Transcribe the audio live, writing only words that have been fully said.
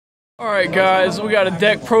Alright guys, we got a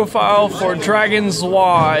deck profile for Dragon's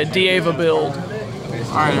Y Daeva build.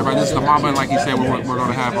 Alright everybody, this is the Mamba, and like he said, we're going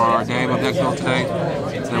to have our Daeva deck build today.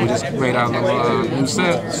 And we just made out a little new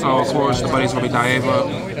set. So of course the buddy's going to be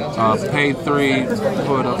Daeva. Paid 3,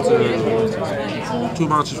 put up to 2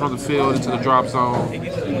 monsters from the field into the drop zone.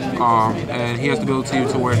 And he has the ability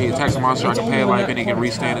to where he attacks a monster, I can pay a life and he can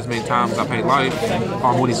restand as many times as I pay life.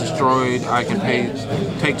 When he's destroyed, I can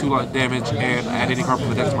take 2 life damage and add any card from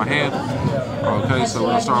the deck to my hand. Okay, so we're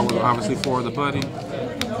going to start with obviously for the buddy.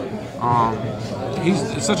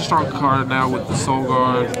 It's such a strong card now with the Soul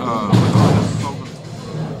Guard.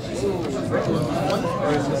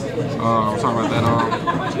 Sorry about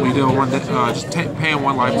that. We deal one, just paying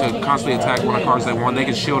 1 life to constantly attack one of the cards they want. They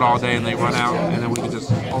can shield all day and they run out, and then we can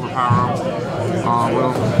just overpower them.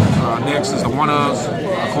 Next is the 1-ofs.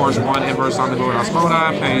 Of course, 1 inverse on the board. I spell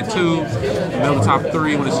die, pay 2, mill the top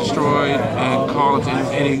 3 when it's destroyed, and call it to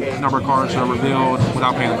any number of cards that are revealed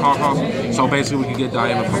without paying the call cost. So basically, we can get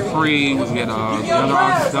Daeva for free. We can get the other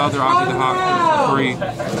Azi Dahaka for free.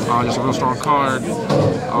 Just a real strong card.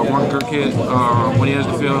 1 good kit. When he enters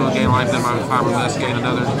the field, gain life, then 5 or less, gain a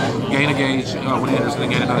gauge. When he enters, then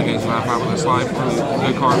gain another gauge, 5 or less life.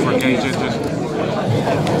 Good card for a gauge engine.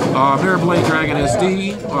 Mirror Blade Dragon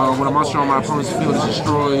SD. When a monster on my opponent's field is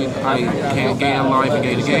destroyed, I can gain a life and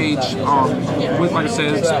gain a gauge. Like I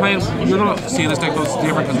said, you're not seeing this deck goes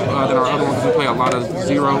different than our other one because we play a lot of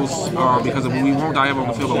zeros because we won't Daeva on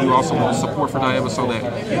the field, but we also want support for Daeva so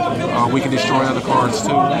that we can destroy other cards too,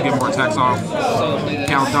 get more attacks off.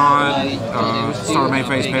 Count Dawn, start main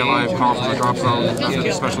phase, pay a life, call from the drop zone,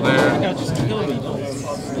 nothing special there.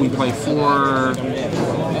 We play 4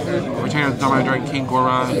 Return of the Dominant Dragon King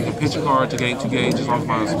Gora. You can pitch a card to gain 2 gauges off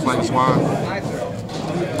my Flag Squad.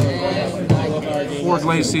 4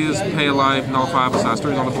 Glaciers, pay a life, nullify besides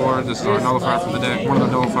 3 on the board. This is our nullifier for the deck, one of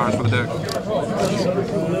the nullifiers for the deck.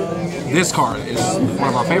 This card is one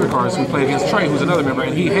of our favorite cards. We played against Trey, who's another member,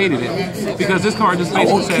 and he hated it because this card just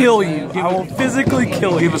basically says, I will kill you. I will physically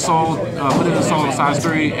kill you. Give a soul, put it in soul on size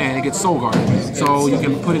 3, and it gets Soul Guard. So you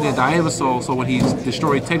can put it in Daeva Soul, so when he's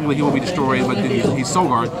destroyed, technically he will be destroyed, but then he's Soul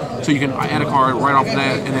Guard. So you can add a card right off of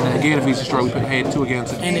that, and then again if he's destroyed, we put hand 2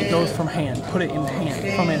 against it. And it goes from hand. Put it in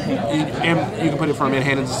hand, from in hand. And you can put it from in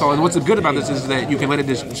hand into soul. And what's good about this is that you can let it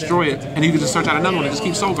destroy it, and you can just search out another one and just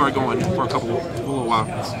keep Soul Guard going for a little while.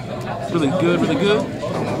 Really good, really good.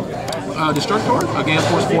 Destructor, again,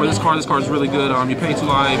 force 4. This card is really good. You pay 2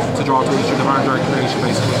 life to draw 2. It's your Divine Dragon creation,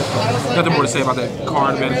 basically. Nothing more to say about that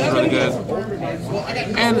card, man. It's really good.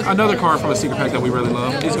 And another card from a secret pack that we really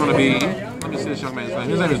love is going to be, let me see this young man's name.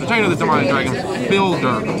 His name is Return of the Dominant Dragon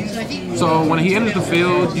Builder. So when he enters the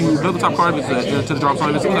field, you build the top card to the drop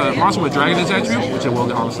zone. If it's a monster with Dragon its attribute, which it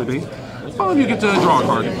will obviously be, you get to draw a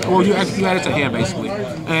card. Or you add it to hand, basically.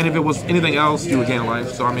 And if it was anything else, you would gain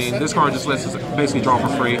life. So, I mean, this card just lets us basically draw for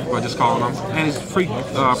free by just calling them. And it's free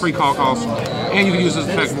call cost. And you can use this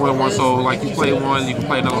effect more than once. So, like, you play one, you can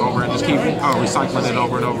play another over and just keep recycling it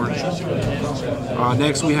over and over.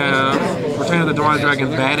 Next, we have Return of the Daeva Dragon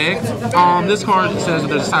Bad Egg. This card says that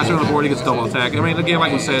there's a size 3 on the board, it gets double attack. I mean, again,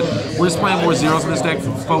 like we said, we're just playing more zeros in this deck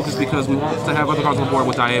focus because we want to have other cards on the board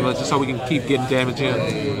with Daeva just so we can keep getting damage in.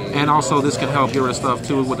 And also, this can help get rid of stuff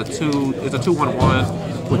too with a 2. It's a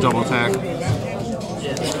 2/1/1 with double attack.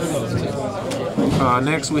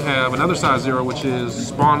 Next, we have another size 0, which is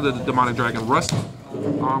Spawn of the Demonic Dragon Rust.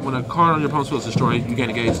 When a card on your opponent's field is destroyed, you gain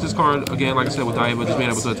a gauge. This card, again, like I said with Daeva, just being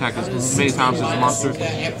able to attack as many times as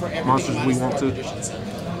monsters we want to.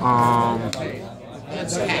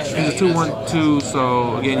 It's a 2/1/2,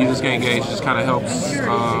 so again, you just gain gauge. It just kind of helps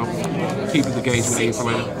keep the gauge we need for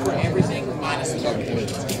later.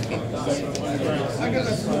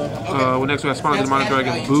 Next we have Spawn of the Demonic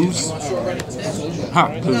Dragon Boost.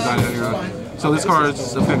 So this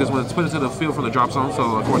card's effect is when it's put into the field from the drop zone. So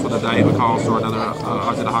of course with the Daeva cost or another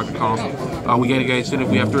Azi Dahaka cost, we gain a gauge. Then if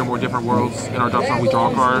we have 3 or more different worlds in our drop zone, we draw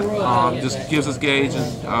a card. Just gives us gauge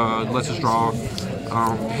and lets us draw.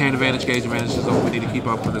 Hand advantage, gauge advantage is what we need to keep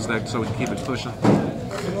up for this deck so we can keep it pushing.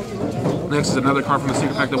 Next is another card from the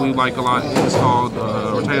secret pack that we like a lot. It's called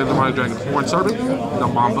Return of the Demonic Dragon Horn Serpent, the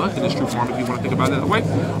Mamba in its true form if you want to think about it that way.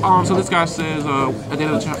 So this guy says at the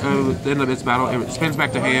end of its battle, it spins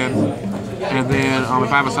back to hand, and then if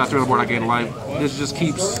I have a size 3 on the board, I gain life. This just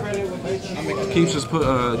keeps just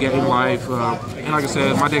getting life. And like I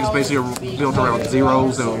said, my deck is basically built around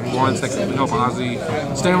zeros and 1s that can help Azi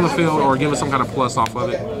stay on the field or give us some kind of plus off of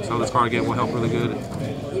it. So this card again will help really good.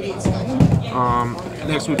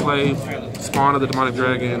 Next we play Spawn of the Demonic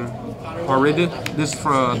Dragon Horrid. This is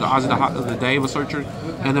for the Azi Dahaka, the Daeva Searcher.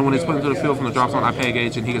 and then when it's put into the field from the drop zone, I pay a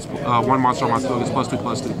gauge, and he gets one monster on my field gets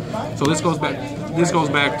 +2/+2. So this goes back. This goes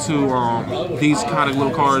back to these kind of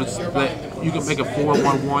little cards that you can make a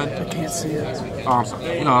 4/1/1. I can't see it.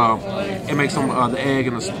 It makes them the egg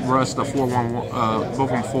and the rust, the 4/1, both of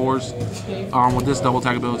them 4s. With this double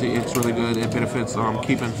attack ability, it's really good. It benefits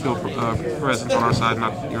keeping field presence on our side,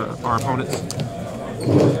 not our opponents.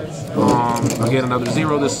 Again, another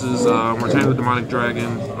 0. This is Retainer the Demonic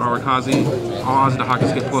Dragon, or Azi. All Azi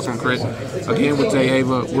Dahakas get +1 crit. Again, with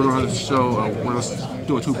Daeva, we're going to show. We're going to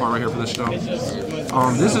do a 2-part right here for this show.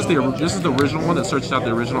 This is the original one that searched out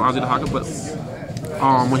the original Azi Dahaka, but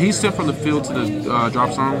when he's sent from the field to the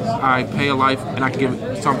drop zone, I pay a life and I can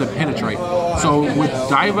give something penetrate. So with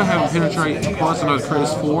Daeva having penetrate plus another crit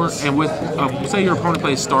is 4, and with say your opponent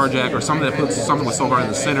plays Starjack or something that puts something with Soul Guard in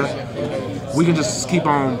the center, we can just keep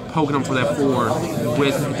on poking them for that 4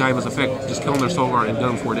 with Daeva's effect, just killing their Soul Guard and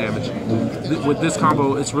dealing 4 damage. With this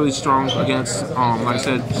combo, it's really strong against, like I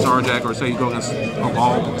said, Starjack, or say you go against a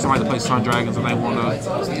ball, somebody that plays Sun Dragons and they want to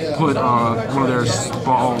put one of their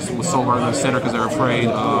balls with Soul Guard in the center because they're afraid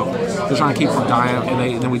they're trying to keep from dying, and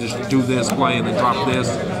then we just do this play and then drop this.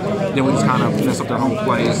 Then we just kind of mess up their whole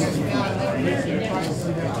plays.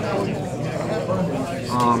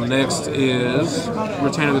 Next is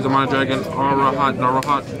Retainer the Demonic Dragon,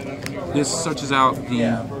 Arahat. This searches out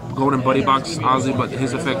the Golden Buddy Box Azi, but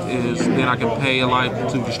his effect is then I can pay a life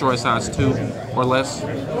to destroy size 2 or less.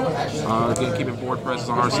 Again, keeping board presence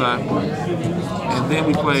on our side. And then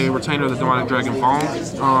we play Retainer the Demonic Dragon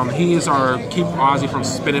Bomb. He is our keep Azi from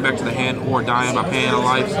spinning back to the hand or dying by paying a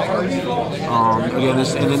life. Again,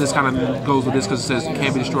 this kind of goes with this because it says it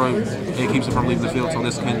can't be destroyed. It keeps it from leaving the field, so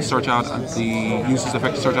this can search out the uses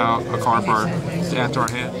effect to search out a card to add to our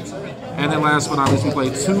hand. And then last but not least, we play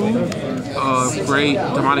 2 great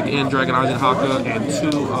Demonic End Dragon Azi Dahaka and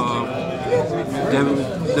 2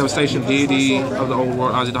 Devastation Deity of the Old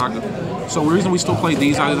World Azi Dahaka. So the reason we still play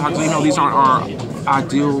these Azi Dahakas, even though these aren't our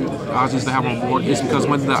ideal Azis to have on board, is because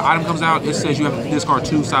when the item comes out, it says you have to discard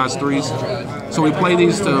 2 size 3s. So we play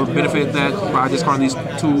these to benefit that. By discarding these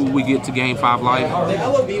 2, we get to gain 5 life.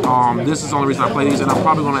 This is the only reason I play these, and I'm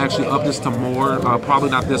probably going to actually up this to more. Probably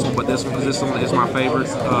not this one, but this one, because this one is my favorite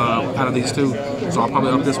out of these 2. So I'll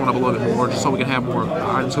probably up this one up a little bit more, just so we can have more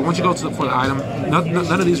items. So once you go for the item,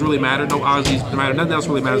 none of these really matter. No Azis matter. Nothing else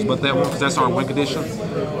really matters but that one, because that's our win condition.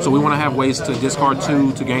 So we want to have ways to discard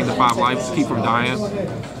 2 to gain the 5 life to keep from dying.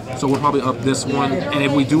 So we'll probably up this one, and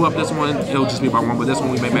if we do up this one, it'll just be by 1. But this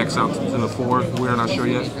one we may max out to 4. We're not sure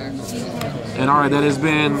yet. And alright, that has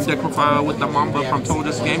been Deck Profile with the Mamba from Total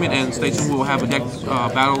Just Gaming, and stay tuned. We'll have a deck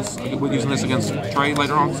battles using this against Trey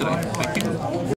later on today. Thank you.